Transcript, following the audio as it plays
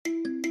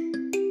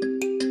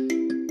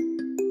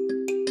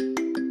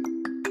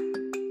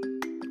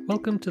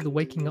Welcome to the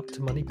Waking Up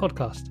to Money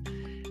podcast.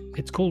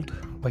 It's called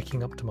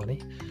Waking Up to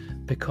Money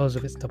because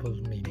of its double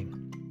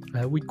meaning.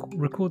 We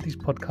record these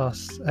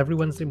podcasts every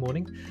Wednesday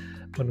morning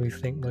when we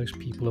think most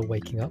people are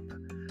waking up.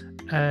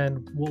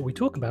 And what we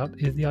talk about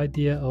is the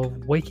idea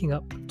of waking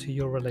up to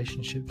your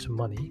relationship to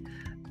money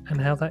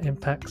and how that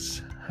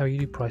impacts how you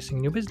do pricing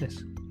in your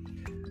business.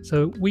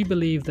 So we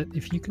believe that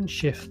if you can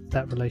shift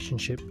that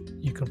relationship,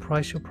 you can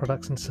price your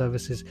products and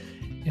services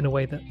in a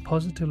way that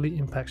positively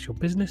impacts your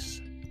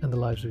business and the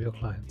lives of your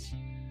clients.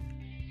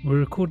 We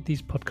record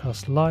these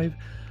podcasts live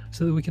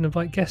so that we can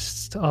invite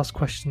guests to ask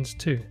questions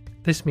too.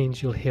 This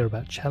means you'll hear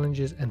about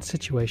challenges and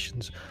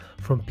situations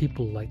from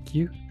people like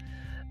you,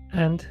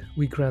 and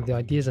we ground the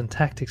ideas and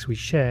tactics we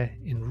share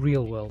in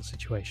real-world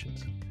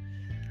situations.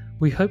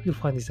 We hope you'll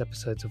find these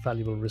episodes a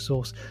valuable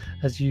resource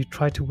as you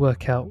try to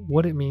work out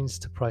what it means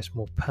to price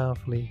more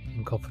powerfully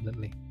and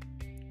confidently.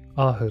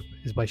 Our hope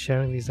is by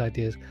sharing these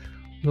ideas,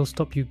 we'll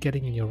stop you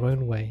getting in your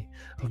own way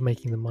of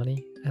making the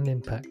money and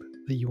impact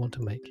that you want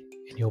to make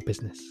in your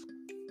business.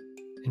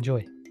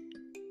 Enjoy.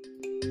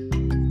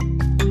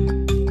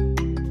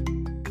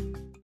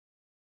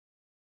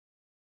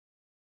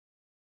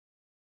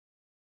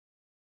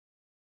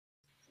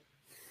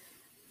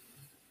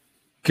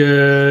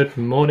 Good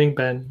morning,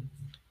 Ben.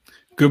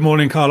 Good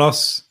morning,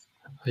 Carlos.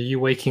 Are you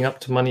waking up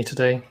to money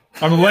today?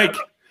 I'm awake.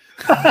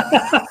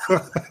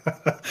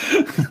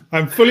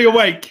 I'm fully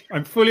awake.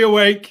 I'm fully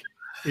awake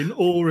in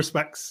all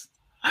respects,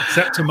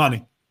 except to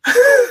money.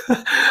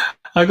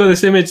 I've got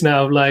this image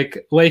now of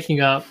like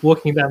waking up,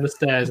 walking down the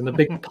stairs, and a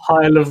big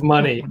pile of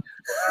money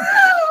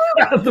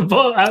at the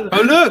bottom.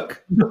 Oh,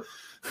 look.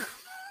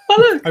 Oh,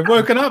 look. I've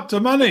woken up to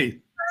money.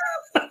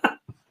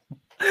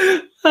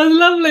 That's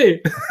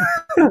lovely.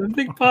 A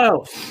big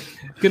pile.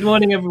 Good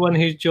morning, everyone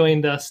who's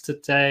joined us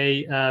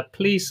today.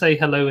 Please say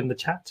hello in the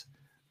chat.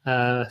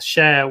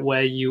 Share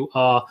where you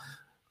are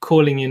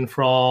calling in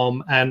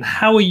from and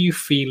how are you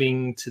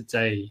feeling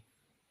today?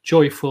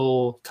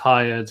 Joyful,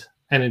 tired,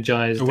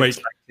 energized, awake.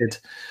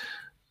 Excited.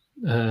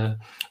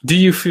 Do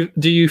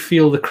you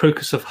feel the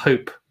crocus of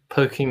hope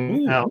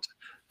poking out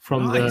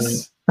from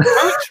Nice.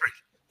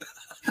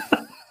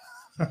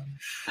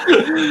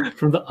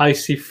 from the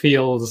icy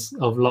fields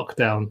of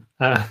lockdown?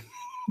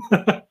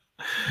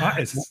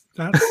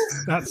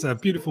 That's a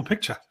beautiful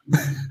picture.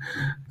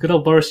 Good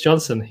old Boris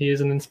Johnson. He is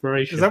an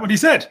inspiration. Is that what he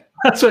said?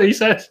 That's what he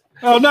said.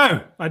 Oh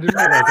no, I didn't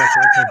realize that's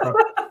where it came from.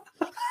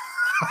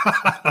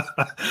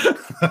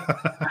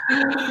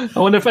 I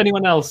wonder if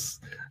anyone else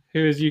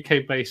who is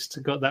UK based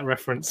got that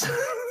reference.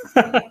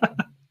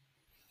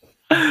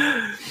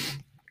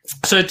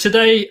 So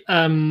today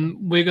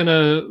we're going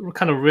to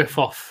kind of riff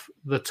off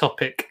the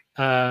topic.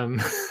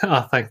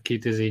 Thank you,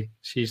 Dizzy.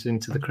 She's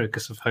into the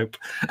crocus of hope.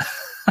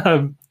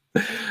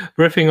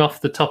 Riffing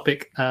off the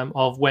topic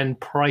of when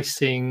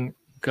pricing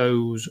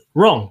goes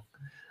wrong.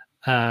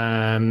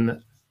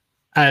 And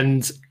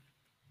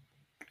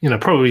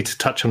probably to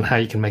touch on how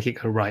you can make it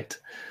go right.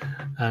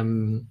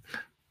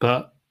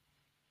 But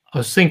I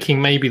was thinking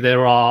maybe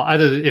there are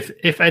either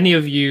if any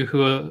of you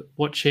who are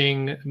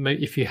watching,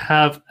 if you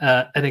have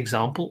an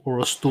example or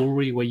a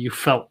story where you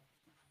felt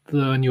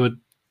when you were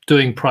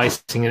doing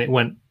pricing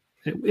and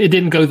it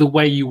didn't go the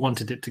way you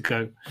wanted it to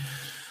go,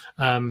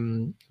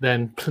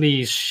 then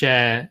please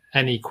share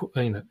any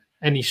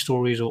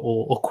stories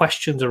or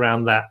questions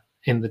around that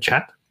in the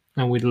chat,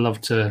 and we'd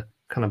love to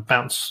kind of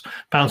bounce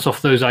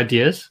off those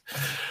ideas.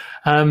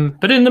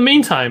 But in the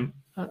meantime,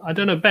 I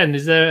don't know, Ben, do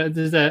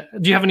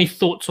you have any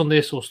thoughts on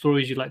this or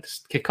stories you'd like to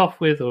kick off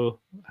with, or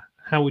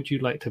how would you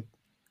like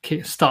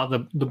to start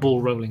the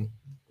ball rolling?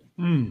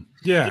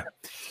 Yeah.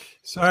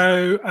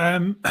 So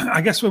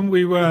I guess when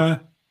we were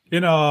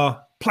in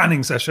our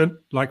planning session,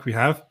 like we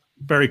have,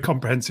 very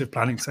comprehensive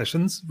planning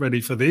sessions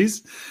ready for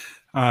these,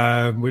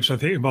 which I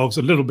think involves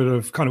a little bit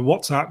of kind of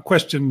WhatsApp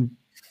question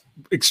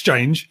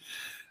exchange.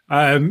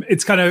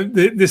 It's kind of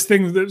this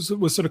thing that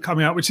was sort of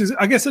coming out, which is,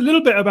 I guess, a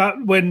little bit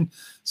about when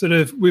sort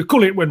of we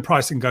call it when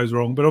pricing goes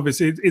wrong, but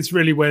obviously it's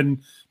really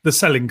when the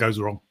selling goes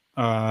wrong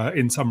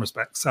in some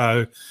respects.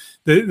 So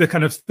the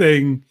kind of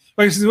thing,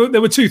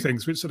 there were two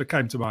things which sort of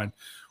came to mind.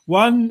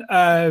 One,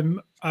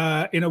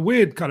 in a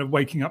weird kind of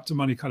waking up to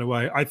money kind of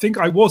way, I think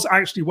I was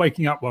actually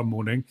waking up one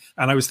morning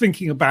and I was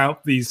thinking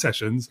about these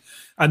sessions,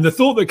 and the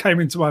thought that came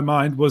into my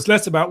mind was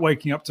less about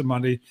waking up to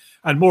money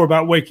and more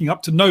about waking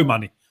up to no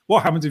money.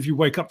 What happens if you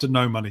wake up to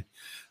no money?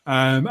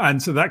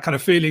 And so that kind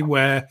of feeling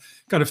where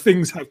kind of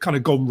things have kind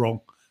of gone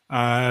wrong.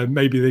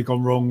 Maybe they've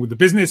gone wrong with the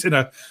business in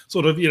a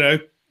sort of,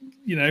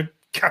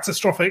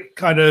 catastrophic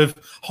kind of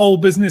whole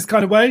business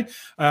kind of way.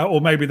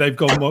 Or maybe they've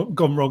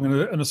gone wrong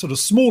in a sort of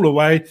smaller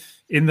way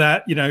in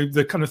that,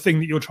 the kind of thing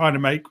that you're trying to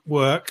make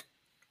work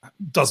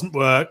doesn't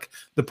work.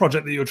 The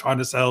project that you're trying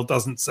to sell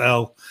doesn't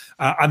sell.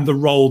 And the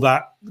role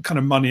that kind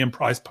of money and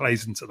price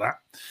plays into that.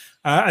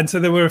 And so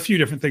there were a few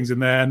different things in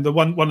there, and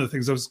one of the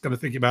things I was kind of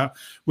thinking about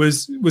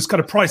was kind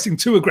of pricing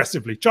too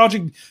aggressively,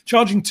 charging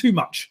too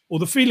much, or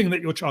the feeling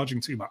that you're charging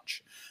too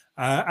much.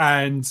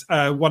 And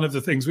one of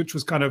the things which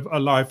was kind of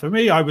alive for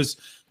me, I was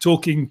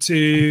talking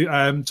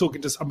to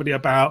somebody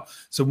about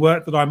some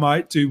work that I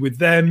might do with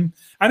them.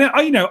 And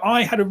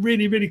I had a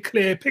really, really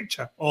clear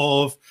picture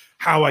of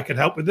how I could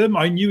help with them.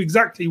 I knew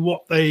exactly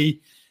what they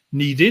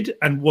needed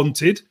and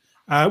wanted.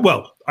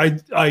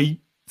 I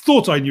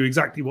thought I knew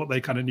exactly what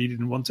they kind of needed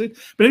and wanted.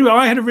 But anyway,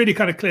 I had a really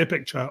kind of clear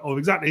picture of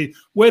exactly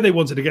where they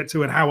wanted to get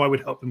to and how I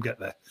would help them get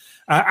there.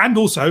 And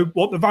also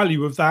what the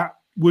value of that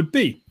would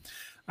be.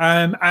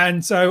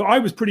 And so I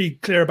was pretty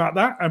clear about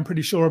that and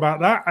pretty sure about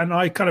that. And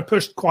I kind of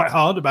pushed quite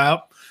hard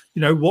about,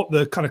 what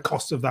the kind of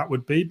cost of that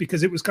would be,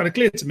 because it was kind of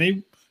clear to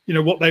me,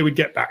 what they would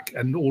get back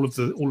and all of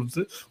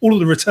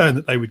the return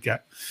that they would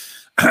get.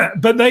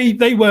 But they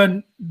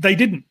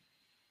didn't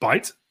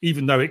bite,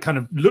 even though it kind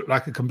of looked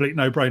like a complete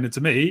no-brainer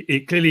to me.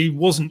 It clearly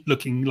wasn't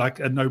looking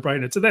like a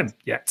no-brainer to them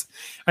yet.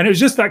 And it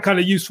was just that kind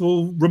of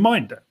useful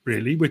reminder,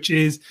 really, which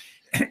is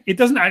it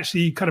doesn't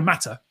actually kind of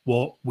matter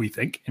what we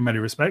think in many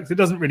respects. It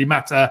doesn't really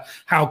matter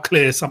how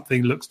clear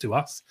something looks to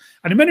us.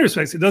 And in many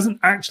respects, it doesn't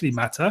actually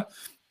matter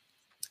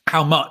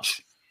how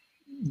much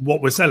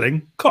what we're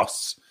selling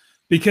costs,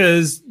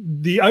 because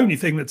the only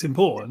thing that's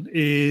important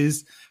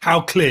is how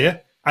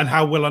clear and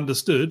how well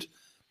understood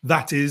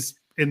that is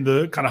in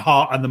the kind of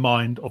heart and the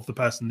mind of the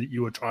person that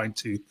you are trying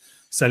to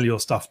sell your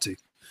stuff to.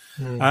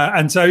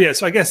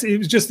 So I guess it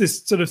was just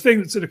this sort of thing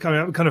that sort of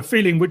coming up, kind of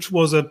feeling, which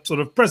was a sort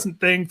of present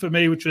thing for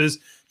me, which was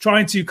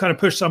trying to kind of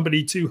push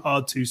somebody too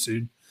hard too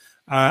soon.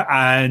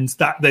 And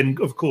that then,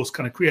 of course,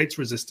 kind of creates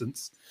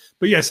resistance.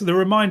 But so the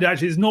reminder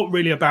actually is not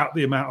really about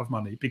the amount of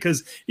money,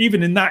 because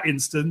even in that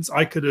instance,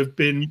 I could have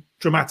been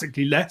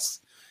dramatically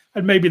less.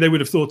 And maybe they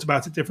would have thought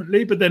about it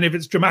differently. But then if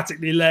it's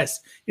dramatically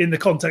less in the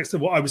context of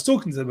what I was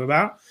talking to them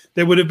about,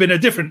 there would have been a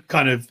different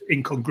kind of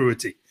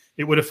incongruity.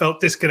 It would have felt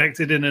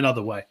disconnected in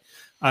another way.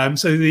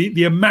 So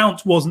the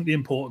amount wasn't the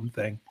important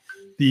thing.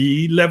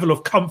 The level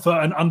of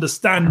comfort and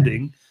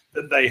understanding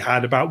that they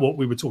had about what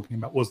we were talking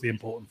about was the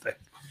important thing.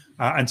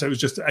 And so it was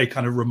just a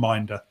kind of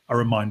reminder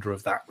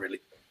of that, really.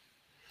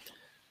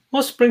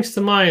 What springs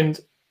to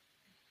mind?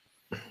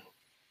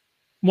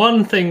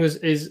 One thing was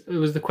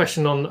the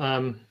question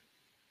on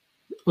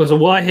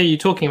what I hear you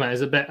talking about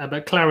is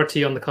about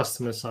clarity on the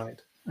customer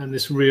side, and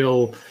this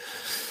real,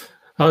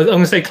 I'm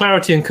going to say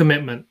clarity and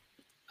commitment.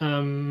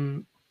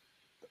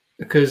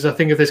 Because I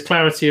think if there's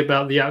clarity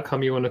about the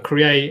outcome you want to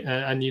create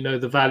and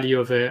the value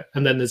of it,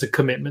 and then there's a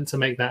commitment to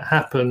make that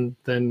happen,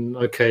 then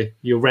okay,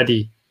 you're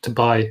ready to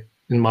buy,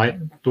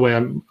 the way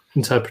I'm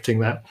interpreting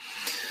that.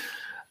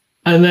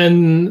 And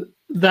then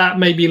that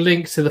may be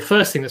linked to the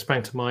first thing that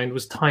sprang to mind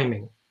was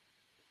timing.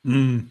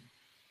 And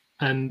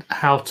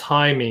how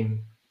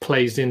timing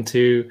plays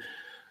into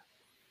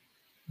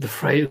the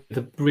phrase,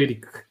 the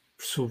really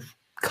sort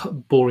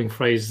of boring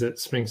phrase that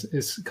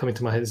is coming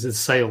to my head is the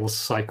sales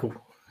cycle.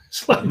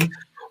 It's like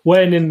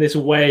when in this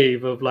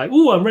wave of like,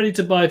 oh, I'm ready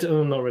to buy it.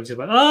 Oh, I'm not ready to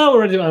buy it. Oh,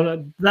 we're ready to buy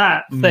it.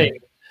 That thing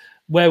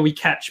where we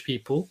catch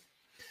people,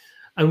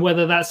 and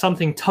whether that's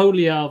something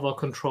totally out of our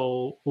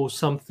control or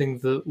something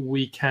that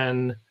we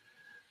can,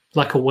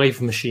 like a wave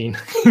machine,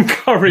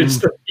 encourage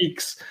the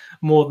peaks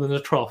more than the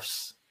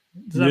troughs.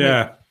 Does that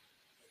make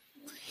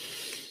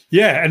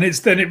Yeah, and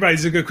it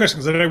raises a good question,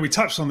 because I know we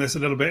touched on this a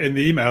little bit in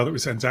the email that we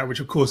sent out, which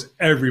of course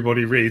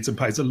everybody reads and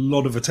pays a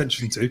lot of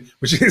attention to,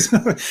 which is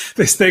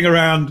this thing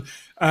around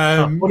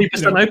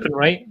 40% open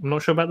rate. I'm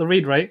not sure about the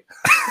read rate.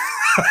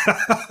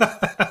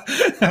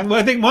 Well,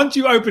 I think once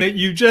you open it,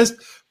 you just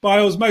by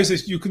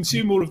osmosis you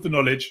consume all of the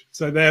knowledge.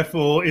 So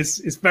therefore, it's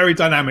very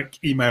dynamic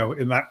email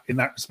in that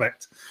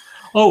respect.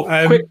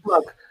 Quick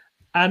plug.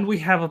 And we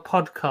have a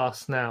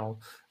podcast now.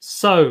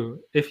 So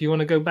if you want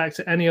to go back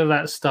to any of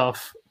that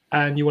stuff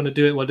and you want to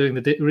do it while doing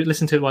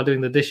listen to it while doing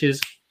the dishes,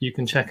 you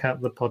can check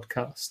out the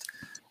podcast.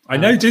 I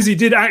know Dizzy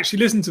did actually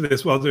listen to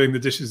this while doing the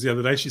dishes the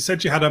other day. She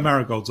said she had her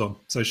marigolds on,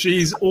 so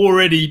she's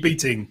already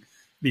beating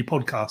the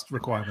podcast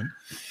requirement.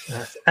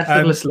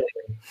 Effortless learning.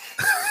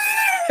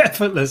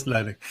 Effortless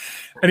learning.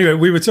 Anyway,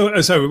 we were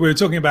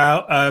talking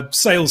about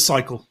sales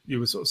cycle. You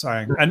were sort of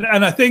saying,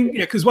 and I think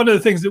because one of the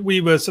things that we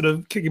were sort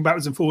of kicking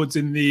backwards and forwards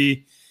in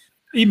the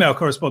email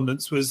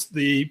correspondence was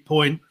the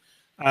point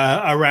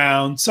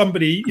around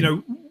somebody,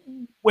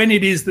 when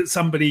it is that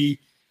somebody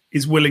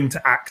is willing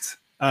to act.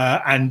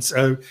 And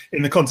so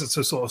in the context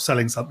of sort of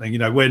selling something,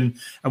 and we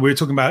were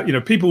talking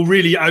about, people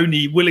really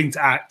only willing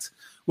to act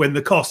when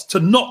the cost to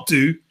not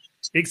do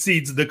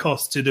exceeds the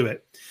cost to do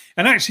it.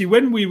 And actually,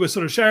 when we were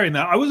sort of sharing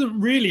that, I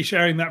wasn't really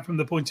sharing that from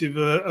the point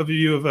of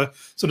view of a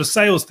sort of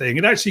sales thing.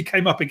 It actually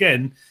came up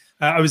again.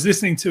 I was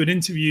listening to an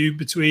interview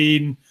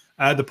between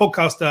the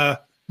podcaster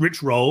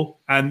Rich Roll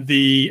and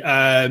the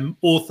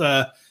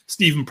author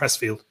Stephen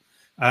Pressfield,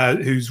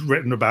 who's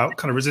written about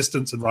kind of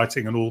resistance and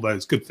writing and all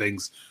those good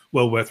things.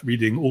 Well worth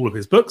reading all of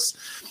his books.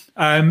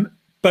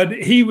 But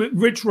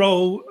Rich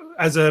Roll,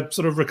 as a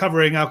sort of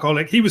recovering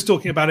alcoholic, he was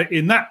talking about it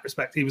in that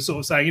respect. He was sort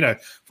of saying,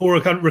 for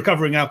a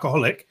recovering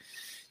alcoholic,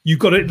 you've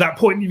got at that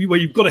point where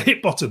you've got to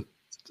hit bottom.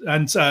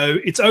 And so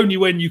it's only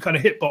when you kind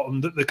of hit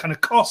bottom that the kind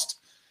of cost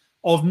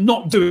of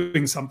not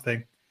doing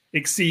something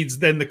exceeds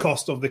then the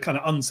cost of the kind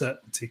of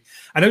uncertainty.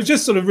 And I was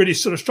just sort of really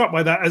sort of struck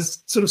by that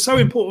as sort of so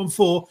important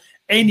for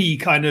any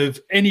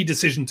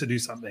decision to do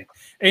something,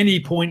 any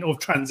point of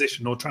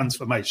transition or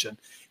transformation,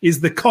 is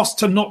the cost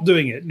to not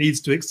doing it needs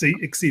to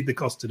exceed the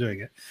cost to doing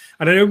it.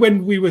 And I know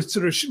when we were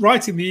sort of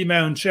writing the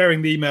email and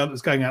sharing the email that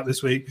was going out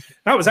this week,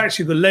 that was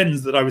actually the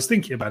lens that I was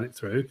thinking about it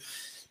through.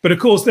 But of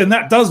course, then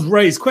that does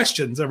raise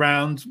questions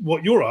around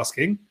what you're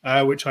asking,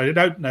 which I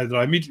don't know that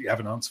I immediately have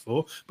an answer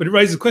for. But it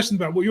raises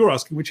questions about what you're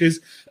asking, which is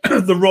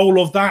the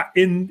role of that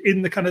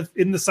in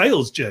the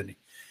sales journey.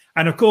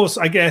 And of course,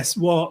 I guess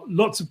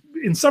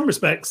in some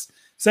respects,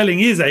 selling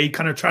is a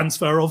kind of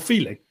transfer of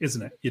feeling,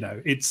 isn't it?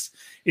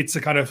 It's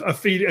a kind of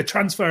a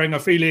transferring a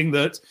feeling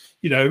that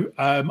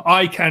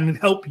I can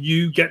help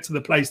you get to the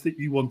place that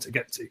you want to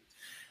get to.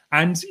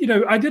 And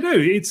I don't know.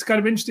 It's kind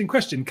of an interesting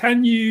question.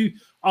 Can you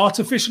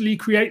artificially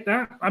create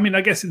that? I mean,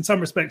 I guess in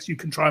some respects you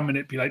can try and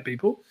manipulate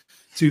people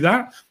to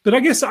that. But I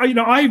guess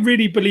I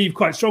really believe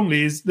quite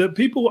strongly is that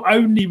people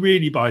only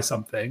really buy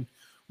something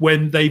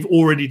when they've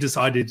already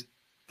decided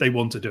they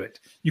want to do it.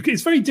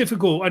 It's very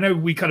difficult. I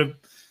know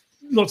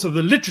lots of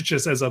the literature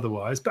says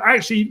otherwise, but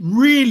actually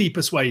really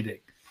persuading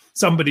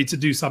somebody to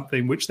do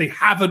something which they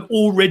haven't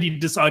already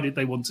decided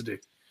they want to do,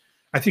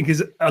 I think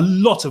is a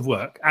lot of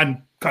work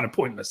and kind of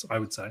pointless, I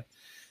would say.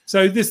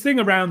 So this thing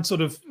around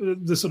sort of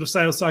the sort of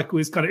sales cycle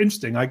is kind of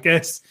interesting. I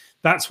guess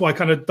that's why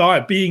kind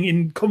of being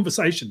in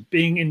conversation,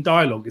 being in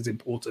dialogue is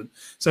important,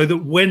 so that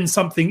when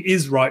something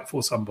is right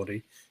for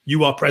somebody,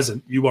 you are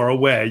present, you are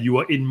aware, you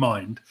are in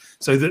mind,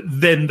 so that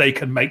then they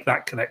can make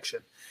that connection.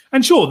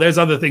 And sure, there's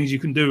other things you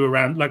can do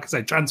around, like I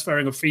say,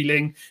 transferring a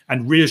feeling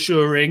and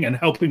reassuring and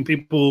helping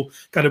people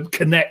kind of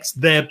connect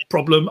their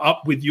problem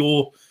up with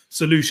your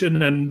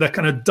solution and the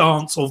kind of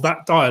dance of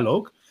that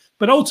dialogue.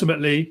 But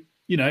ultimately,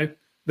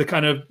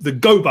 the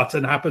go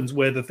button happens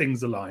where the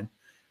things align.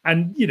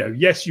 And,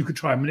 yes, you could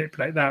try and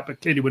manipulate that, but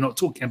clearly we're not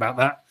talking about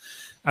that.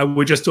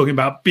 We're just talking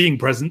about being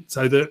present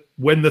so that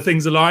when the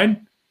things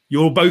align,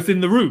 you're both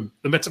in the room,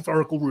 the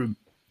metaphorical room.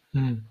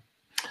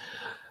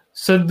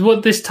 So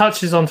what this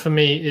touches on for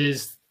me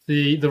is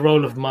the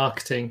role of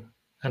marketing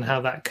and how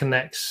that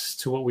connects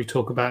to what we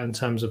talk about in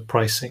terms of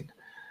pricing.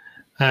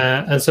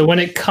 And so when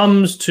it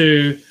comes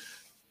to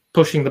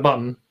pushing the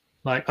button,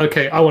 like,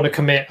 okay, I want to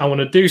commit, I want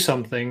to do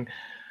something,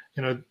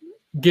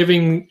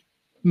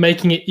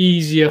 making it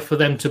easier for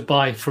them to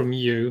buy from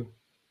you,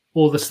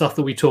 all the stuff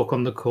that we talk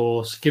on the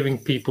course, giving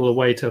people a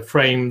way to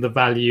frame the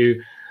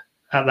value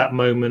at that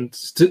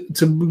moment,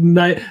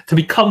 to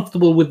be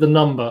comfortable with the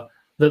number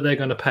that they're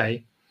going to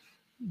pay.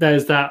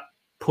 There's that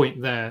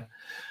point there.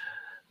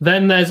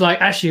 Then there's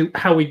actually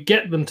how we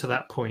get them to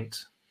that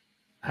point,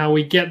 how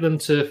we get them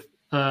to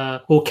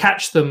or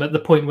catch them at the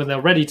point when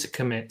they're ready to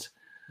commit.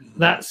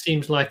 That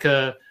seems like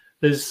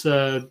there's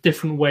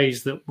different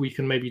ways that we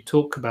can maybe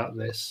talk about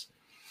this.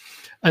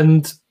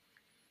 And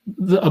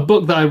a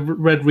book that I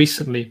read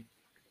recently,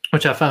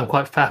 which I found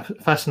quite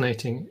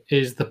fascinating,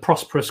 is The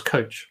Prosperous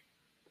Coach.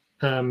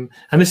 And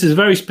this is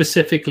very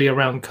specifically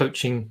around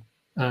coaching,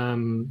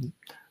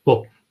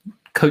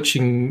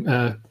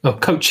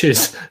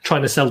 coaches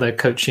trying to sell their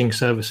coaching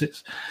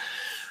services.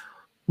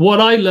 What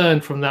I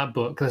learned from that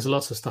book, there's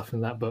lots of stuff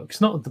in that book.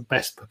 It's not the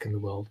best book in the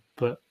world,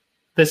 but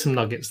there's some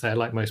nuggets there,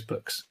 like most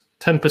books.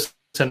 10%,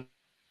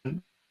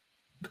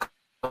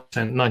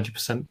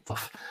 90%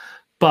 off.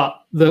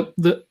 But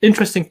the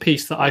interesting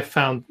piece that I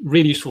found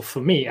really useful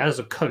for me as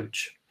a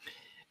coach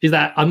is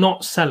that I'm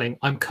not selling,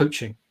 I'm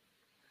coaching.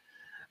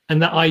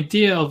 And that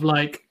idea of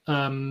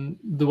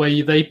the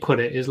way they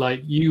put it is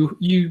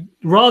you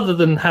rather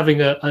than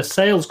having a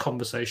sales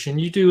conversation,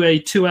 you do a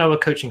 2-hour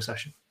coaching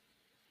session.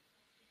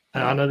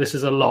 And I know this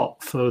is a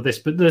lot for this,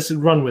 but let's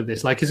run with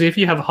this. As if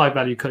you have a high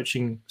value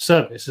coaching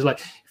service,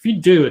 it's if you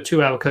do a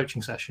 2-hour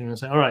coaching session and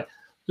say, all right,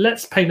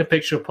 let's paint a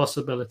picture of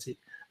possibility.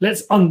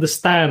 Let's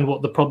understand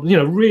what the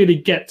problem, really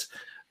get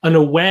an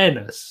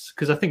awareness.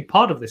 Because I think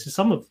part of this is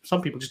some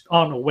people just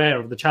aren't aware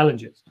of the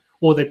challenges,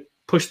 or they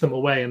push them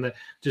away and they're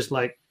just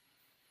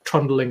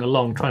trundling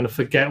along, trying to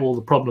forget all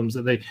the problems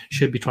that they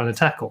should be trying to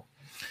tackle.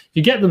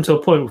 You get them to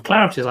a point of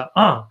clarity, it's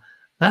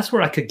that's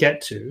where I could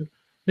get to.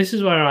 This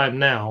is where I am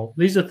now.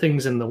 These are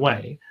things in the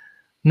way.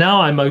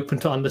 Now I'm open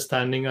to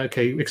understanding,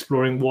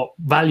 exploring what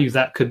value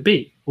that could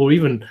be, or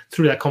even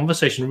through that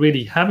conversation,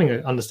 really having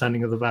an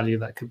understanding of the value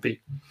that could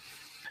be.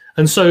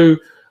 And so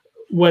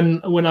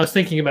when I was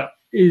thinking about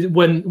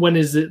when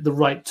is it the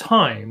right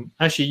time,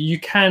 actually you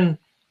can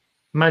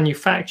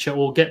manufacture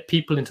or get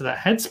people into that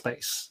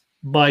headspace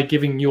by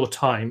giving your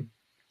time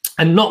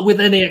and not with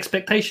any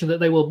expectation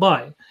that they will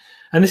buy.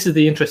 And this is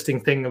the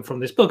interesting thing from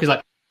this book is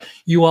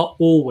you are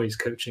always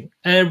coaching.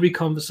 Every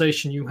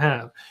conversation you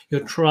have,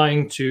 you're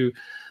trying to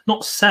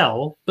not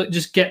sell, but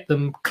just get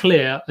them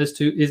clear as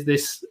to, is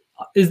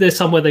there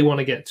somewhere they want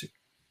to get to?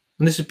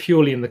 And this is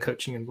purely in the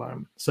coaching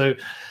environment. So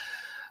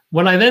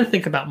when I then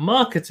think about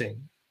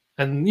marketing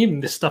and even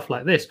this stuff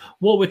like this,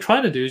 what we're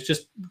trying to do is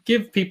just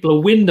give people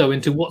a window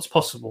into what's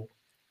possible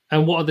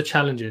and what are the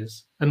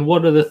challenges and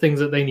what are the things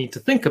that they need to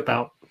think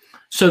about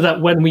so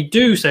that when we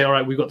do say, all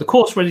right, we've got the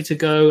course ready to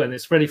go and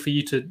it's ready for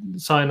you to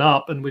sign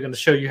up, and we're going to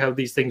show you how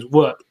these things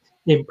work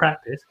in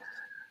practice,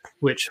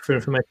 which for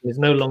information is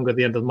no longer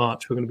the end of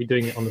March. We're going to be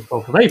doing it on the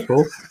 12th of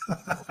April.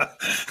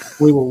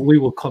 we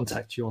will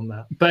contact you on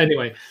that. But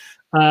anyway,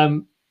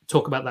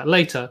 talk about that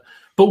later.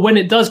 But when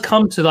it does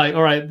come to like,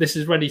 all right, this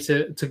is ready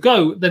to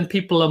go, then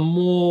people are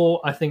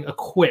more, I think,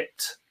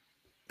 equipped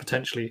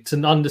potentially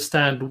to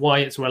understand why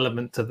it's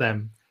relevant to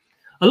them.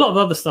 A lot of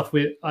other stuff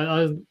is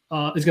going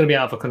to be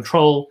out of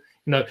control.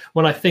 You know,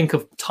 when I think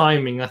of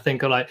timing, I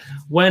think of like,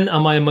 when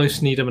am I in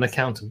most need of an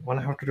accountant? When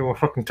I have to do a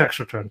fucking tax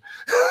return.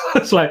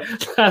 It's like,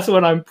 that's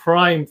when I'm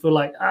primed for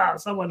like,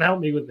 someone help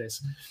me with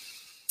this.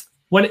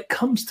 When it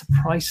comes to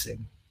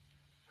pricing,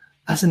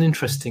 that's an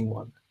interesting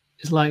one.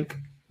 It's like,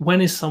 when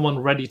is someone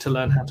ready to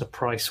learn how to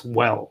price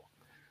well?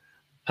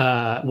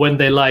 When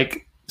they're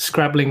like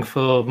scrabbling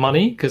for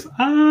money because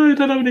I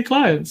don't have any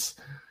clients,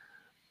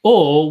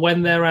 or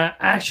when they're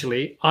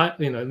actually,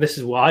 this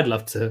is what I'd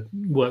love to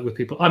work with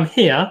people. I'm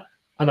here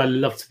and I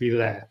love to be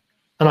there,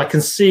 and I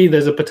can see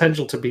there's a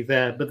potential to be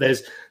there, but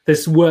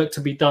there's work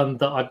to be done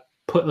that I've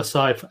put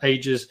aside for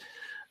ages.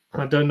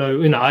 I don't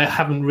know, I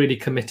haven't really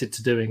committed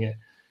to doing it,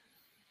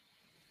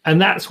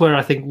 and that's where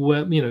I think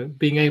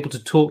being able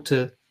to talk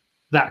to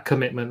that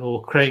commitment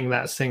or creating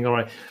that thing. All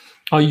right,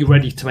 are you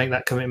ready to make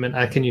that commitment?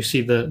 And can you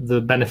see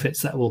the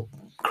benefits that will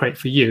create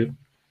for you?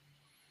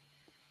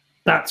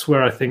 That's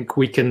where I think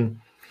we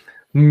can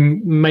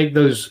make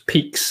those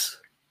peaks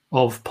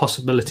of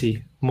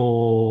possibility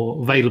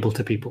more available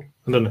to people.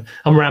 I don't know.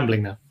 I'm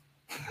rambling now.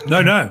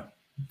 No.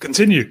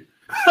 Continue.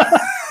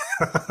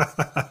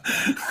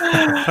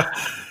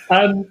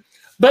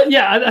 But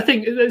yeah, I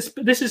think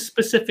this is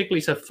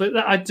specifically, so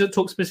I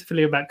talk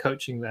specifically about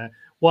coaching there.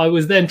 What I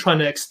was then trying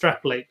to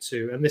extrapolate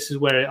to, and this is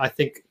where I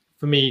think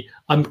for me,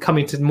 I'm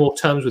coming to more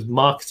terms with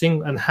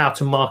marketing and how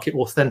to market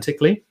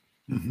authentically.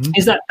 Mm-hmm.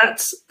 Is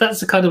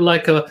that's a kind of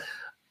like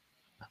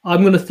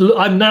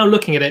I'm now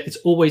looking at it. It's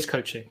always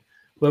coaching.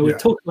 Where we're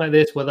talking like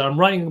this, whether I'm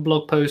writing a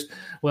blog post,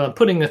 whether I'm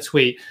putting a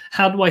tweet,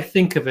 how do I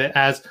think of it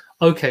as,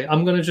 okay,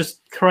 I'm going to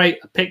just create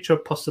a picture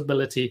of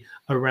possibility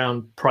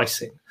around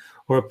pricing,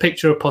 or a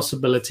picture of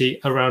possibility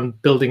around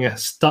building a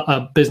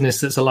business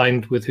that's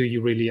aligned with who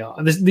you really are.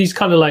 These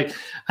kind of like,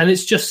 and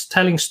it's just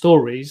telling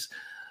stories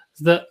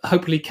that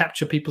hopefully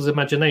capture people's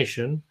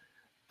imagination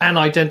and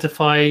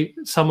identify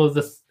some of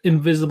the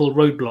invisible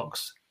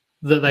roadblocks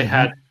that they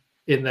had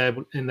in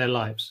their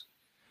lives.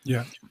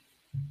 Yeah.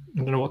 I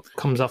don't know what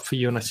comes up for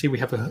you, and I see we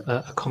have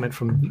a comment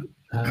from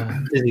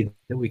Lizzie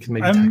that we can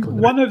maybe tackle.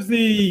 One of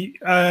the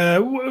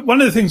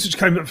things which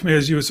came up for me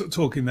as you were sort of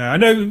talking there, I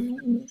know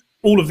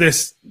all of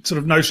this sort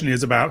of notionally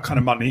is about kind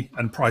of money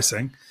and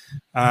pricing,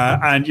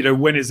 and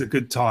when is a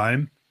good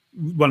time.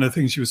 One of the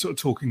things you were sort of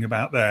talking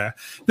about there.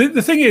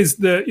 The thing is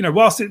that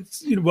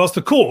whilst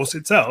the course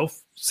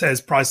itself says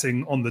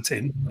pricing on the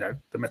tin,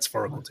 the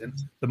metaphorical tin,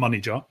 the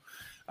money jar,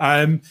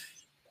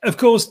 of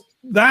course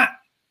that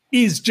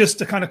is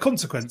just a kind of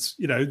consequence.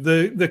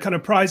 The kind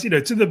of price. To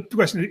the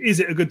question, is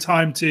it a good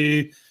time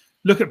to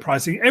look at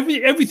pricing?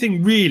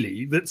 Everything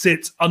really that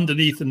sits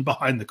underneath and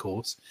behind the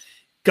course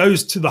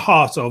goes to the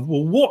heart of,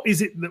 well, what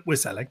is it that we're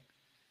selling,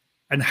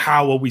 and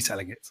how are we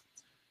selling it?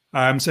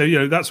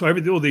 So that's why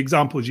all the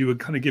examples you were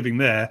kind of giving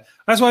there.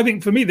 That's why I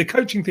think for me the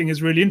coaching thing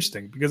is really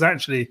interesting, because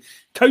actually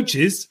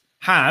coaches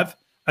have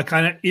a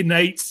kind of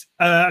innate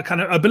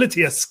kind of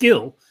ability, a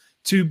skill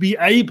to be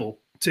able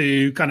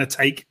to kind of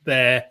take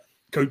their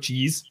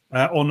coachees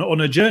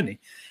on a journey.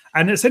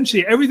 And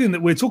essentially everything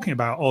that we're talking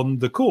about on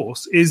the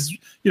course is,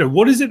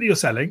 what is it that you're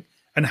selling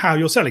and how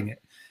you're selling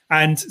it.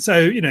 And so,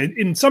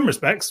 in some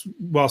respects,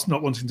 whilst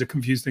not wanting to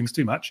confuse things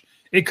too much,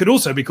 it could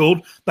also be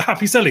called the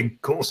happy selling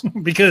course,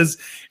 because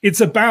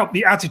it's about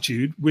the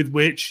attitude with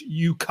which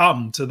you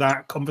come to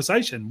that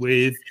conversation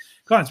with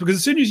clients. Because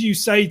as soon as you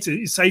say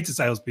to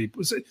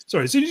salespeople, as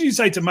soon as you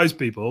say to most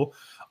people,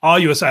 are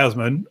you a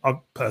salesman, a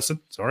person?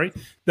 Sorry,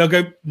 they'll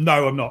go,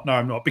 no, I'm not. No,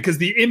 I'm not. Because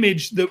the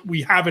image that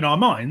we have in our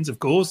minds, of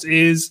course,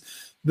 is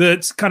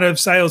that kind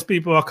of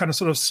salespeople are kind of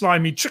sort of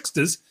slimy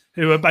tricksters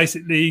who are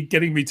basically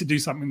getting me to do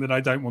something that I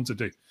don't want to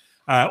do,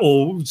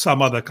 or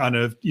some other kind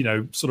of,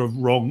 sort of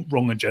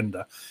wrong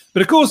agenda.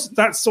 But of course,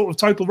 that's sort of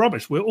total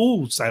rubbish. We're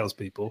all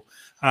salespeople.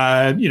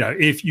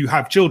 If you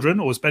have children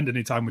or spend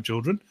any time with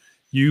children,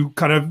 you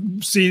kind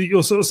of see that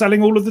you're sort of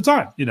selling all of the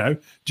time. Do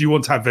you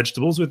want to have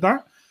vegetables with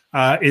that?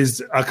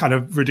 Is a kind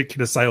of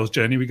ridiculous sales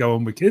journey we go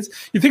on with kids.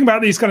 You think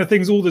about these kind of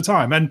things all the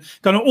time, and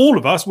kind of all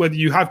of us, whether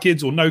you have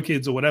kids or no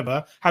kids or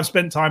whatever, have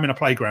spent time in a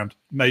playground,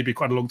 maybe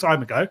quite a long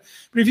time ago.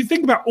 But if you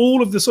think about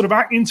all of the sort of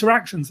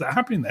interactions that are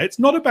happening there, it's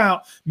not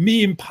about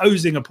me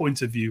imposing a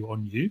point of view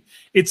on you.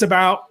 It's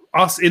about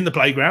us in the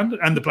playground,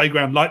 and the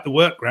playground like the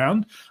work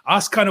ground,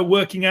 us kind of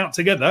working out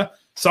together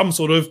some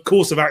sort of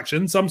course of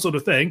action, some sort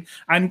of thing,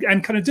 and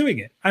kind of doing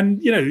it.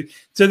 And,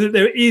 so that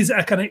there is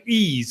a kind of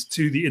ease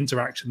to the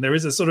interaction. There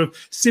is a sort of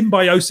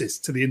symbiosis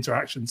to the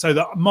interaction, so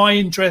that my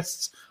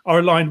interests are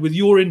aligned with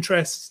your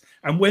interests.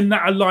 And when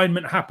that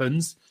alignment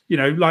happens,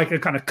 like a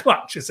kind of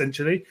clutch,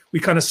 essentially, we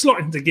kind of slot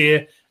into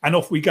gear and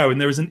off we go. And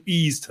there is an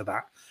ease to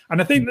that.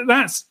 And I think that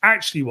that's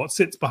actually what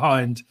sits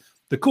behind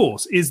the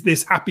course, is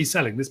this happy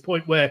selling, this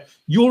point where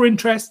your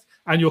interest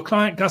and your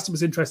client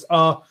customer's interest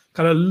are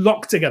kind of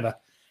locked together.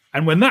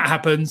 And when that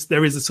happens,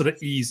 there is a sort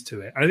of ease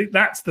to it. And I think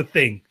that's the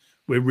thing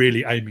we're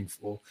really aiming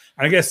for.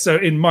 And I guess so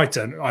in my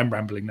turn, I'm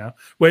rambling now,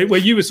 where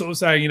you were sort of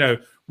saying,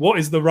 what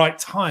is the right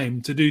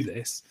time to do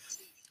this?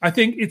 I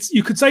think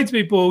you could say to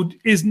people,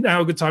 is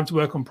now a good time to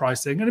work on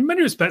pricing? And in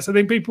many respects, I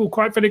think people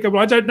quite fairly go,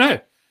 well, I don't know.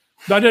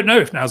 I don't know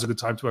if now's a good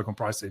time to work on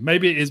pricing.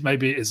 Maybe it is,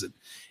 maybe it isn't.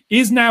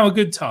 Is now a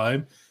good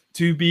time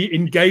to be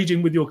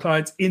engaging with your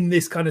clients in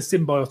this kind of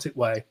symbiotic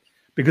way?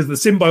 Because the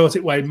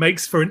symbiotic way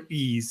makes for an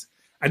ease.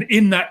 And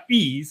in that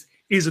ease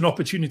is an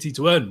opportunity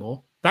to earn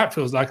more. That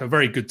feels like a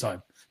very good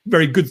time,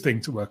 very good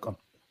thing to work on.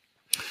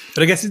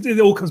 But I guess it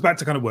all comes back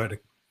to kind of wording.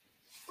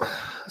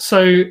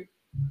 So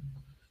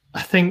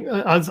I think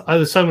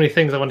there's so many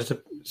things I wanted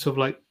to sort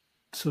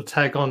of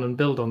tag on and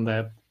build on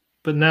there.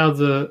 But now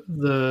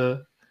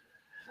to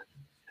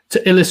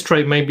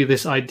illustrate maybe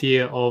this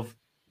idea of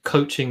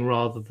coaching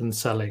rather than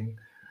selling,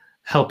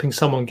 helping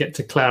someone get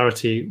to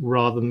clarity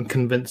rather than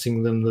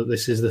convincing them that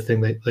this is the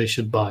thing that they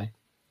should buy.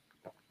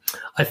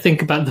 I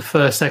think about the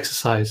first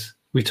exercise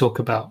we talk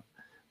about,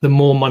 the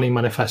More Money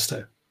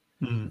Manifesto.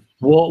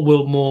 What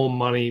will more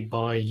money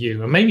buy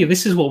you? And maybe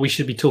this is what we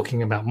should be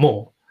talking about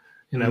more.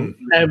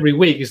 Every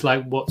week is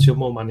like, what's your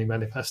More Money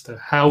Manifesto?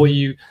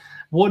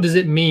 What does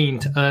it mean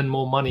to earn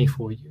more money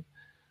for you?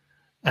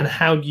 And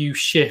how do you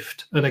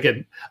shift? And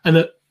again,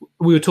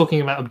 we were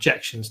talking about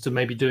objections to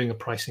maybe doing a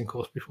pricing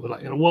course before.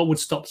 Like, what would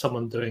stop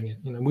someone doing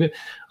it?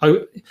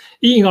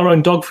 Eating our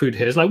own dog food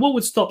here is like, what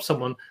would stop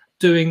someone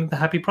doing the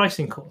happy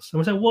pricing course? And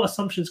we're saying, what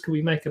assumptions can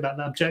we make about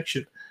that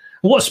objection?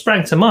 And what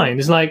sprang to mind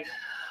is like,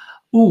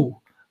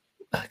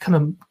 kind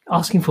of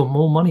asking for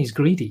more money is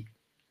greedy.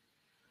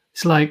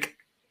 It's like,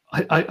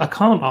 I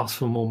can't ask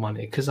for more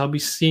money because I'll be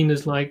seen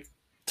as like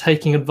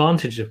taking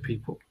advantage of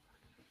people.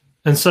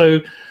 And so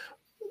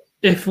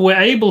if we're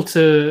able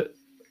to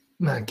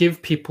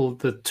give people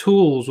the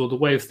tools or the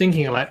way of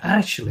thinking, like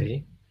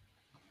actually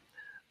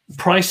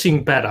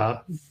pricing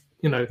better,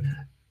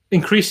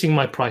 increasing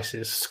my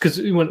prices, because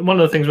one of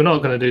the things we're not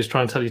going to do is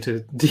try and tell you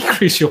to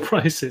decrease your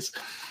prices.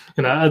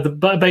 At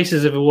the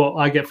basis of what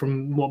I get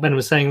from what Ben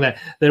was saying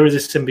there is a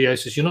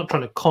symbiosis. You're not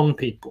trying to con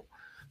people.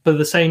 But at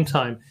the same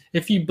time,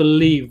 if you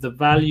believe the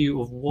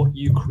value of what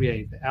you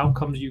create, the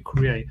outcomes you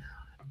create,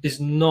 is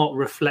not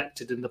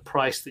reflected in the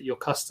price that your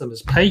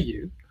customers pay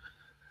you,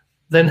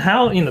 then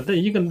how,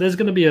 there's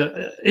going to be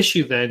an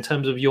issue there in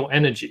terms of your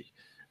energy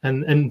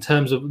and in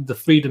terms of the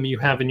freedom you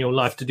have in your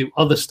life to do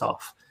other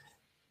stuff.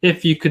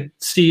 If you can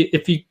see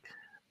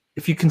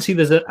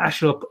there's an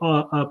actual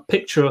a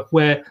picture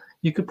where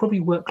you could probably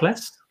work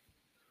less,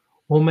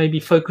 or maybe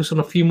focus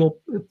on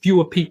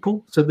fewer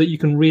people so that you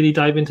can really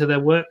dive into their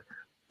work,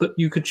 but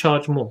you could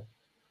charge more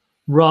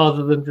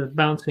rather than just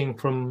bouncing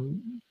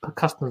from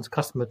customer to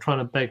customer trying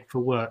to beg for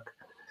work.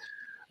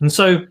 And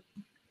so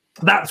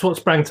that's what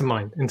sprang to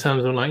mind in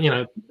terms of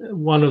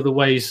one of the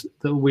ways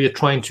that we're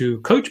trying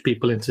to coach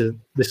people into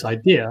this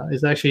idea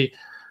is actually,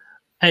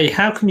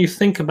 how can you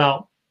think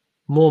about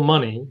more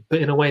money,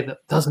 but in a way that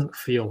doesn't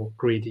feel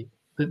greedy,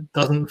 that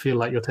doesn't feel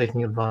like you're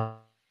taking advantage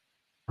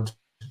of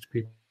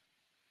people,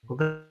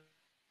 that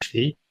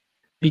actually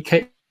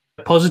become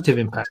a positive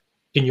impact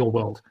in your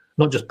world,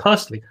 not just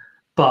personally,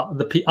 but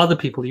the other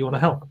people you want to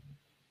help.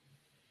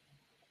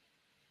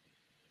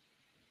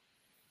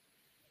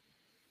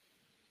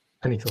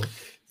 Any thoughts?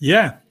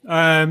 Yeah.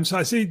 So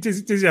I see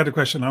Dizzy had a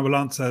question. I will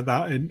answer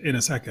that in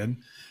a second.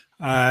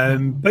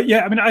 But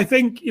yeah, I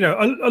think,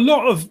 a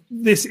lot of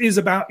this is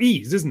about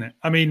ease, isn't it?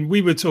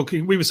 We were sort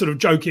of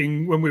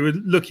joking when we were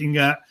looking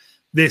at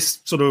this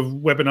sort of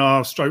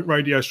webinar, stroke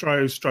radio,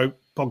 stroke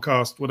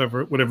podcast,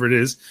 whatever it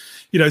is,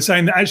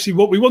 saying that actually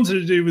what we wanted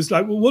to do was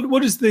like, well,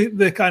 what is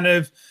the kind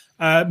of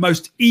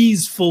most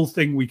easeful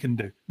thing we can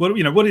do? What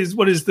is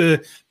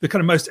the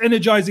kind of most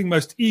energizing,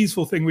 most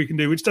easeful thing we can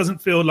do, which doesn't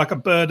feel like a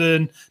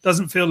burden,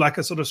 doesn't feel like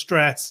a sort of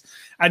stress.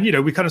 And,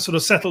 we kind of sort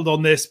of settled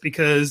on this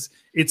because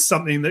it's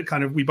something that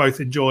kind of we both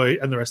enjoy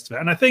and the rest of it.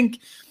 And I think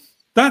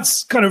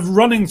that's kind of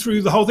running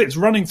through the whole thing. It's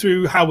running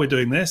through how we're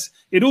doing this.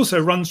 It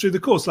also runs through the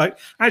course. Like,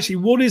 actually,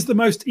 what is the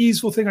most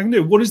easeful thing I can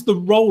do? What is the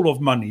role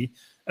of money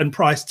and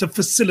price to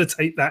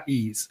facilitate that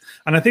ease?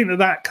 And I think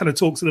that kind of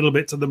talks a little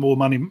bit to the More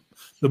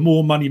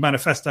Money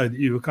Manifesto that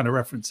you were kind of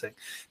referencing,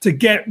 to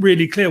get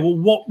really clear, well,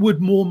 what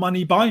would more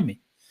money buy me?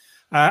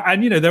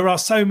 And there are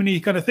so many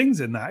kind of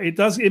things in that.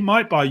 It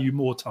might buy you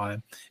more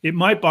time. It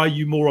might buy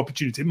you more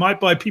opportunity. It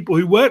might buy people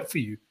who work for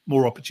you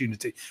more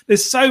opportunity.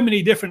 There's so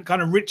many different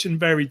kind of rich and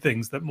varied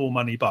things that more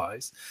money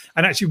buys.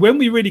 And actually, when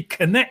we really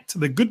connect to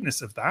the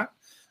goodness of that,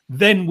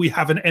 then we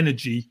have an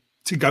energy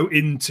to go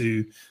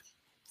into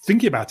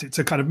thinking about it,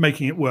 to kind of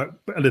making it work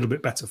a little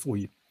bit better for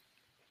you.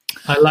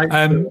 I like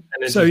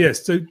so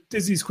yes, so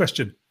Dizzy's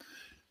question.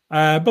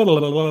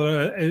 Whether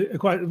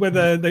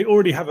they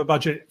already have a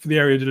budget for the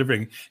area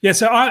delivering. Yeah,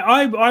 so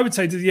I would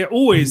say to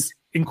always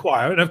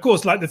inquire. And of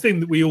course, like the thing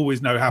that we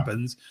always know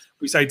happens,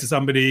 we say to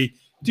somebody,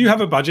 do you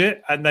have a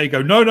budget? And they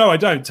go, no, I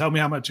don't. Tell me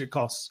how much it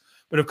costs.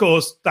 But of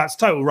course, that's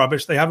total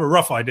rubbish. They have a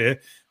rough idea.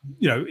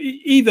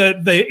 Either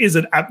there is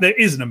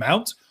an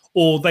amount,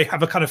 or they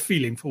have a kind of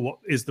feeling for what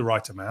is the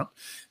right amount.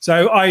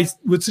 So I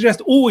would suggest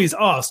always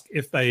ask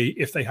if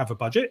they have a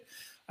budget.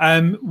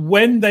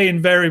 When they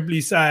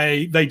invariably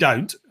say they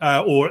don't,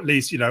 or at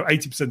least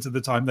 80% of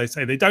the time they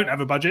say they don't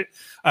have a budget,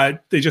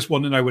 they just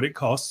want to know what it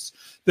costs.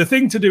 The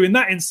thing to do in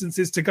that instance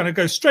is to kind of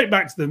go straight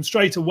back to them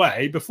straight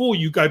away before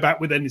you go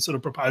back with any sort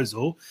of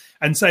proposal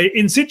and say,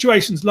 in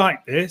situations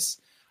like this,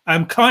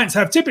 clients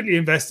have typically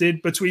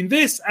invested between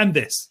this and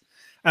this.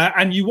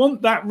 And you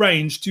want that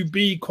range to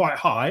be quite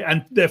high,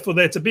 and therefore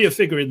there to be a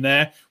figure in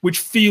there which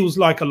feels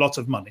like a lot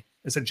of money,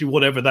 essentially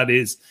whatever that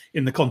is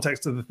in the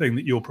context of the thing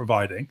that you're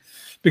providing.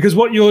 Because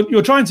what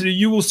you're trying to do,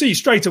 you will see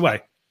straight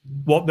away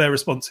what their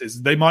response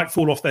is. They might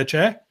fall off their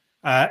chair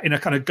in a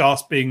kind of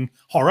gasping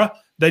horror.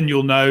 Then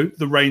you'll know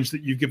the range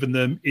that you've given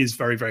them is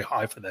very, very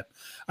high for them.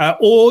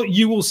 Or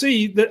you will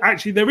see that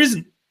actually there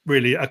isn't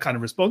really a kind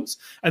of response.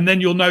 And then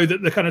you'll know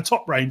that the kind of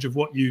top range of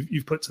what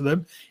you've put to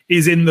them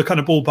is in the kind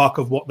of ballpark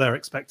of what they're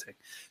expecting.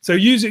 So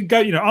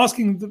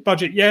asking the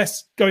budget,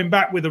 yes, going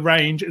back with a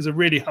range is a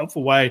really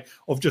helpful way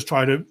of just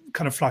trying to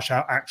kind of flush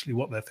out actually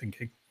what they're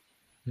thinking.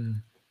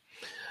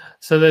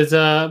 So there's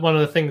one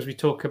of the things we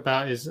talk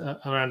about is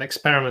around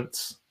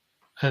experiments.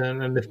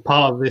 And if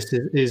part of this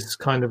is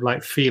kind of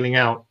like feeling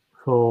out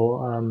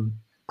for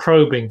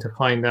probing to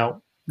find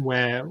out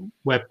where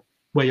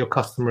your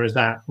customer is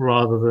at,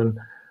 rather than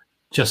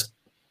just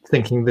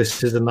thinking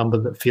this is a number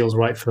that feels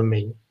right for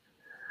me.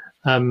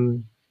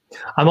 I'm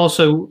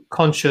also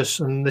conscious,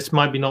 and this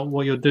might be not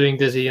what you're doing,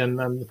 Dizzy, and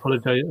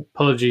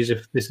apologies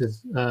if this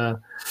is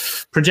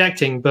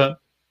projecting, but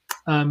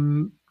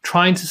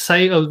trying to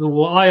say,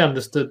 what I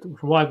understood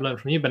from what I've learned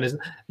from you, Ben,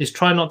 is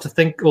try not to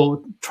think,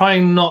 or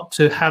trying not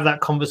to have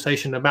that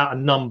conversation about a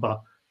number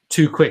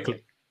too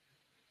quickly.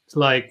 It's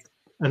like,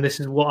 and this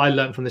is what I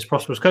learned from this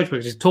Prosperous Coach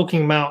book, is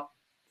talking about,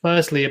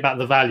 firstly, about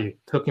the value,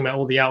 talking about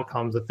all the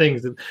outcomes, the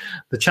things,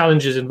 the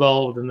challenges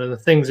involved, and then the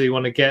things that you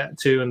want to get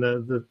to, and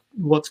the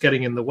what's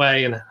getting in the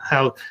way, and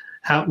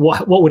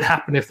what would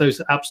happen if those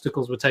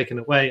obstacles were taken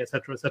away, et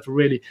cetera,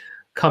 really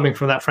coming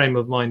from that frame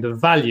of mind of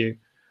value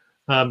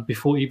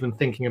before even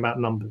thinking about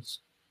numbers,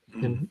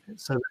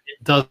 so that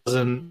it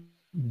doesn't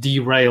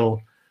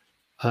derail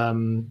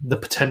the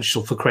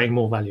potential for creating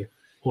more value.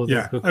 One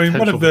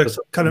of the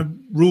kind of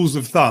rules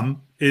of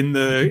thumb in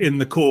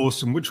the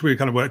course, and which we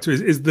kind of work to,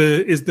 is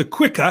the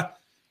quicker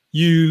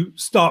you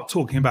start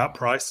talking about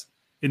price,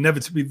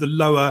 inevitably the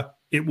lower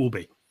it will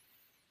be.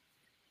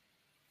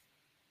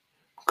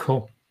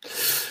 Cool.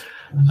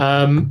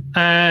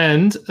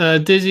 And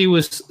Dizzy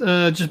was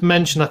just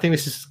mentioned, I think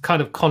this is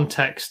kind of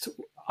context.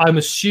 I'm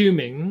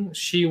assuming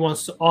she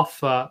wants to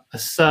offer a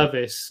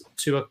service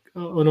to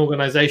an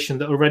organization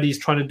that already is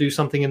trying to do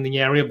something in the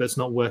area, but it's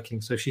not working.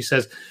 So she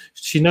says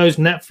she knows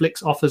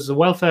Netflix offers a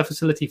welfare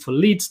facility for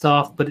lead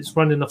staff, but it's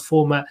run in a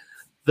format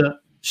that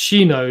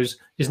she knows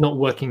is not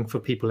working for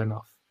people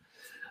enough.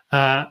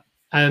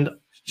 And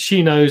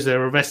she knows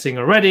they're investing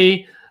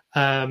already.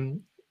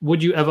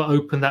 Would you ever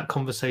open that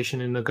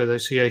conversation in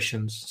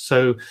negotiations?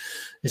 So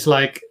it's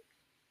like,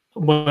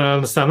 when I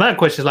understand that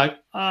question, it's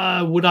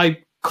like, would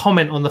I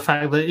comment on the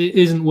fact that it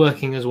isn't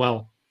working as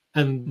well,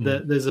 and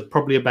that there's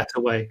probably a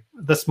better way?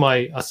 That's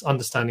my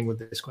understanding with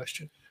this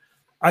question.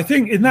 I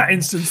think in that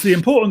instance, the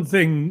important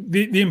thing,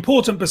 the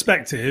important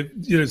perspective,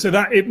 so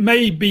that it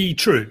may be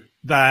true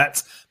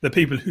that the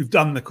people who've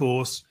done the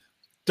course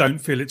don't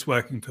feel it's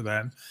working for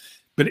them.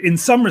 But in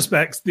some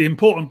respects, the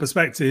important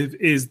perspective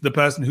is the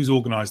person who's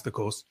organized the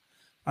course.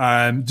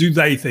 Do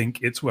they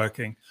think it's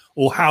working?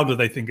 Or how do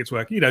they think it's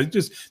working?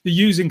 Just the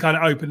using kind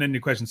of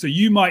open-ended questions. So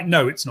you might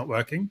know it's not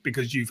working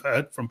because you've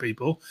heard from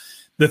people.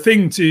 The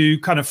thing to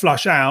kind of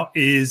flush out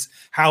is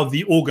how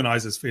the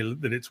organizers feel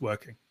that it's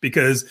working,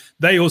 because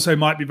they also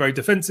might be very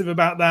defensive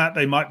about that.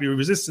 They might be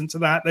resistant to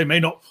that. They may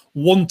not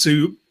want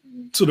to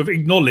sort of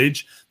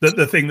acknowledge that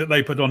the thing that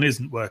they put on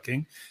isn't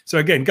working. So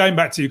again, going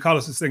back to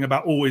Carlos's thing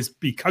about always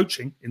be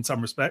coaching in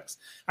some respects,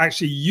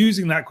 actually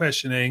using that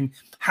questioning,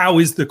 how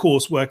is the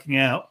course working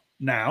out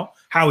now?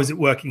 How is it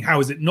working? How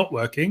is it not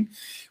working?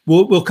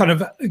 We'll kind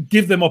of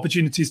give them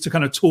opportunities to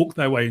kind of talk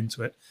their way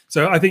into it.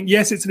 So I think,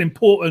 yes, it's an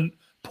important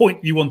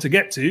point you want to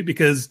get to,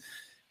 because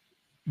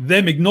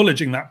them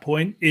acknowledging that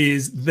point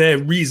is their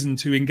reason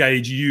to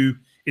engage you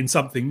in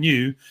something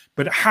new.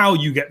 But how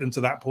you get them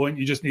to that point,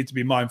 you just need to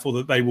be mindful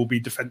that they will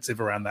be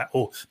defensive around that,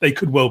 or they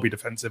could well be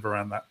defensive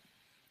around that.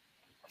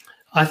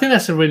 I think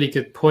that's a really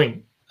good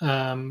point,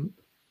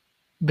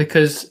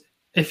 because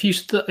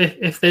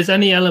if there's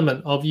any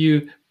element of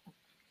you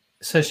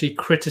essentially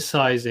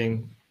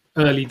criticizing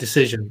early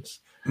decisions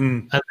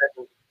and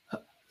then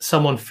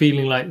someone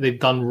feeling like they've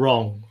done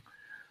wrong,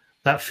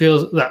 that's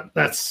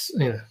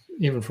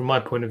even from my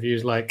point of view,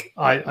 is like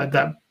I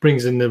that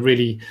brings in the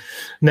really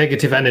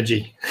negative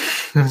energy.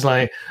 It's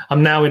like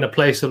I'm now in a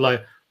place of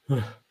like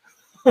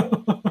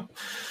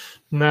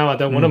now I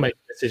don't want to make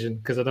a decision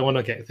because I don't want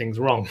to get things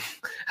wrong.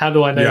 How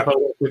do I know if I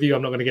work with you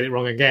I'm not going to get it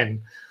wrong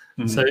again?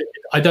 So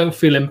I don't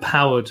feel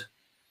empowered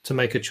to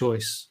make a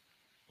choice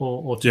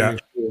or to move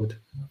forward.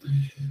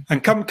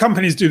 And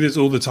companies do this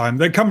all the time.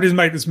 Companies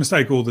make this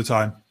mistake all the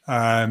time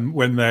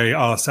when they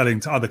are selling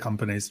to other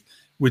companies,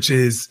 which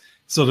is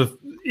sort of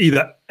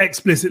either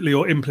explicitly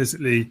or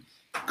implicitly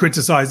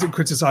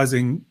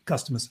criticizing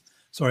customers.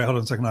 Sorry, hold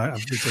on a second. I'll be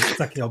 2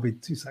 seconds. I'll be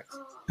 2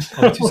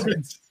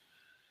 seconds.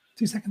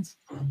 2 seconds.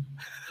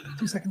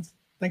 2 seconds.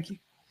 Thank you.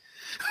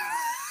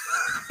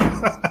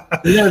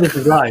 You know this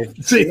is live.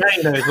 See, now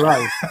you know it's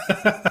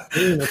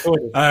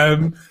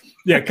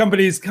live.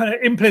 Companies kind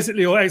of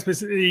implicitly or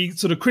explicitly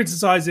sort of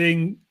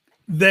criticizing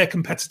their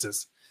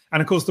competitors. And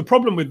of course, the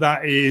problem with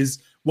that is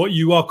what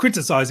you are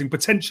criticizing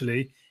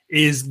potentially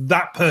is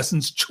that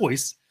person's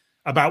choice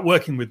about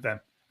working with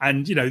them.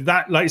 And,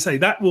 that, like you say,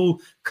 that will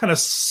kind of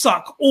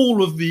suck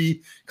all of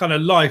the kind of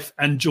life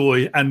and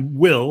joy and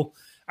will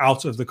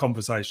out of the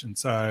conversation.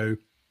 So,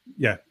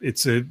 yeah,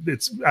 it's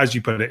as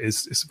you put it,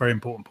 it's a very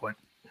important point.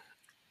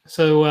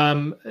 So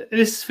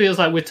this feels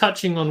like we're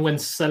touching on when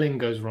selling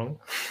goes wrong.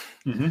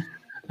 Mm-hmm.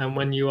 And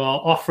when you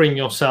are offering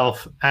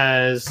yourself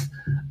as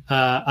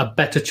a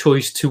better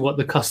choice to what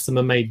the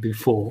customer made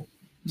before.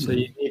 Mm-hmm. So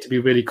you need to be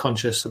really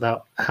conscious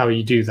about how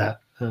you do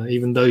that,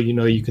 even though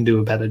you can do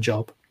a better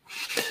job.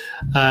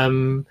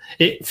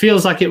 It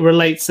feels like it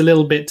relates a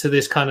little bit to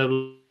this kind of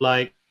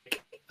like,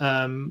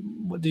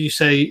 what do you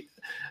say,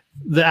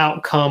 the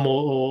outcome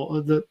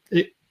or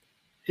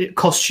it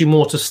costs you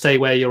more to stay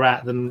where you're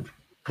at than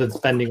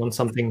spending on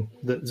something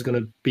that's going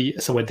to be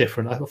somewhere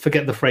different. I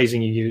forget the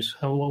phrasing you use.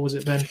 What was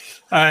it, Ben?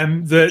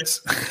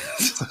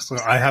 So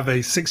I have a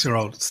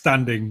 6-year-old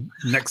standing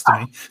next to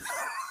me.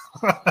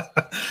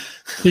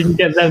 You can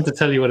get them to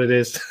tell you what it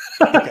is.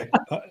 Okay.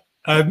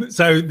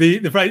 So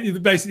the phrase,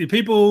 basically,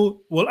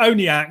 people will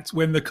only act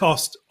when the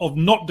cost of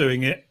not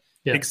doing it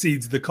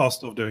exceeds the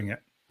cost of doing it.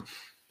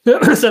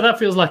 So that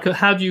feels like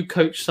how do you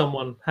coach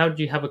someone? How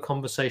do you have a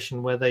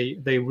conversation where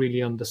they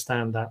really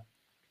understand that?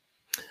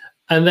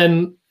 And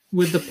then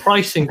with the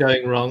pricing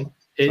going wrong,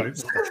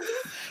 it's...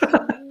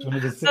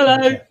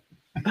 Hello.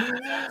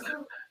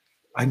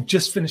 I'm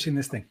just finishing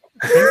this thing.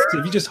 Okay? So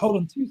if you just hold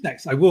on 2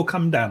 seconds, I will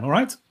come down, all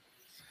right?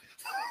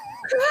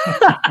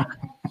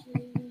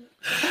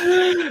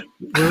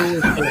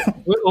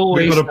 We're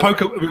always we've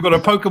got a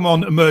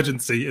Pokemon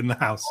emergency in the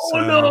house.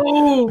 Oh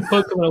no,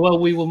 Pokemon! Well,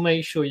 we will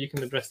make sure you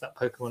can address that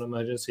Pokemon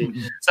emergency.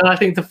 Mm-hmm. So I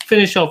think to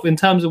finish off in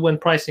terms of when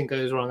pricing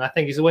goes wrong, I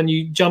think is when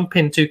you jump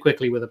in too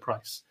quickly with a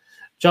price.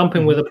 Jump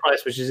in with a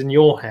price which is in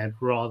your head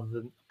rather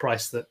than a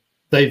price that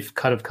they've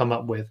kind of come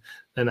up with.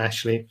 Then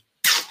actually,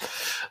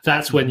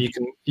 that's when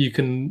you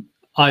can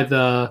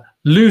either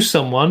lose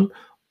someone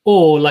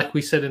or, like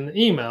we said in the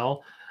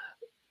email,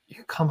 you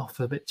can come off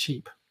a bit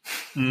cheap.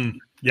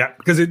 Yeah,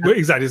 because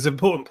it's an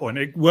important point.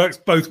 It works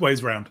both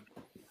ways around.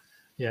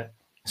 Yeah.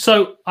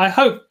 So I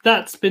hope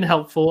that's been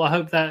helpful. I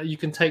hope that you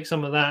can take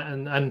some of that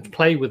and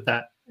play with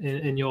that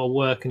in your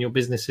work and your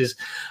businesses.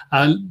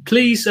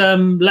 Please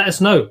let us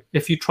know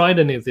if you tried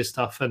any of this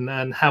stuff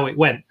and how it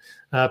went.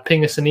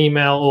 Ping us an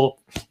email, or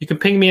you can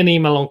ping me an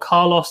email on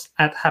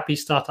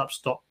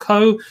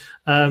carlos@happystartups.co.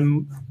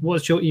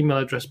 What's your email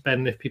address,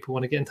 Ben, if people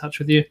want to get in touch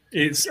with you?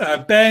 It's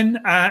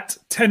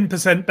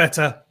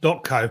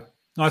ben@10percentbetter.co.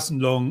 Nice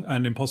and long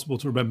and impossible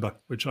to remember,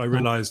 which I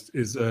realized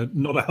is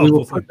not a helpful thing. We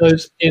will put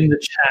those in the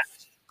chat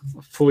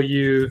for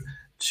you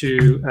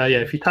to,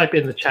 if you type it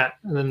in the chat,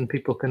 and then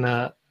people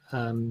can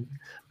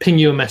ping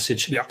you a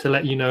message to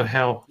let you know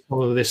how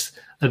all of this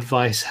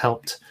advice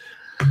helped.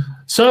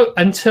 So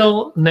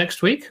until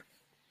next week,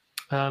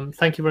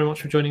 thank you very much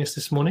for joining us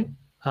this morning.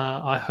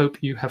 I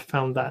hope you have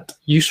found that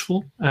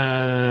useful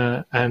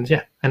and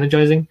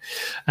energizing.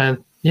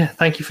 And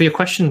thank you for your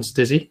questions,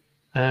 Dizzy.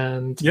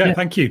 And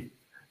thank you.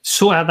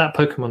 Sort out that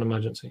Pokemon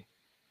emergency.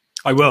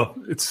 I will.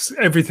 It's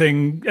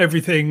everything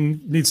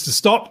needs to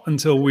stop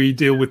until we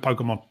deal with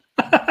Pokemon.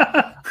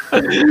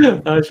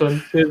 Nice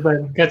one. Cheers,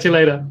 Ben. Catch you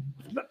later.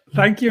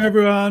 Thank you,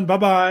 everyone.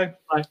 Bye-bye.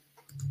 Bye.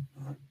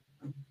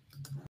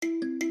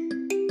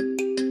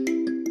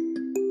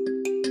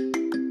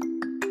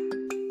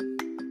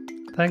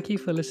 Thank you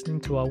for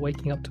listening to our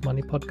Waking Up to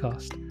Money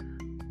podcast.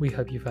 We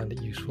hope you found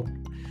it useful.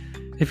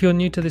 If you're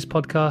new to this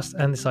podcast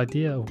and this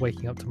idea of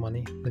waking up to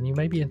money, then you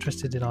may be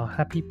interested in our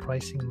Happy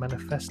Pricing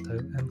Manifesto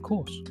and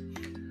course.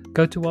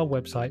 Go to our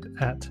website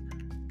at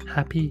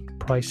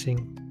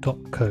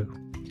happypricing.co,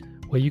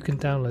 where you can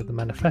download the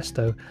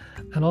manifesto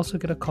and also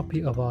get a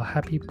copy of our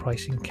Happy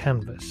Pricing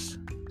Canvas.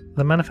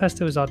 The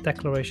manifesto is our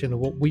declaration of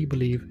what we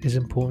believe is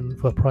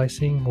important for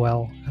pricing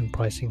well and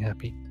pricing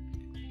happy.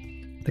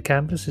 The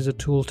canvas is a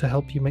tool to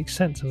help you make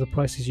sense of the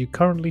prices you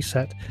currently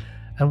set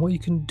and what you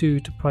can do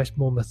to price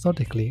more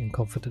methodically and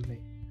confidently.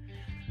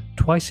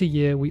 Twice a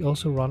year, we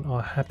also run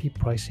our Happy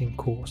Pricing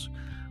course,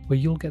 where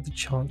you'll get the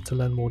chance to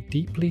learn more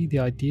deeply the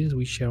ideas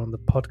we share on the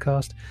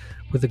podcast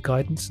with the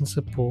guidance and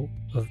support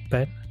of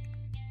Ben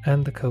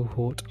and the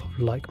cohort of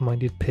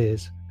like-minded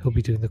peers who'll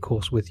be doing the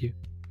course with you.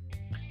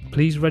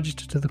 Please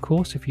register to the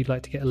course if you'd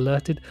like to get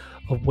alerted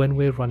of when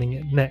we're running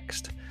it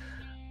next.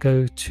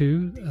 go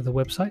to the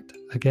website,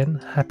 again,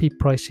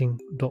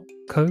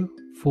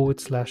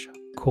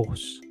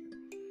 happypricing.co/course.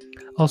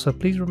 Also,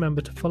 please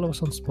remember to follow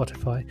us on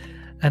Spotify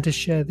and to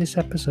share this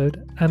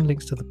episode and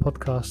links to the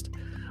podcast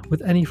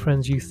with any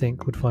friends you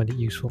think would find it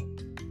useful.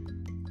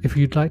 If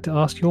you'd like to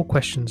ask your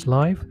questions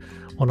live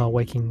on our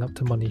Waking Up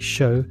to Money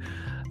show,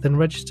 then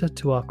register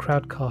to our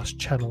Crowdcast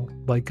channel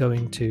by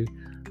going to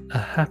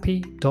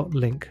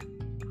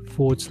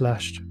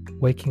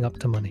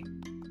ahappy.link/wakinguptomoney.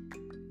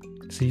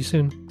 See you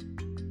soon.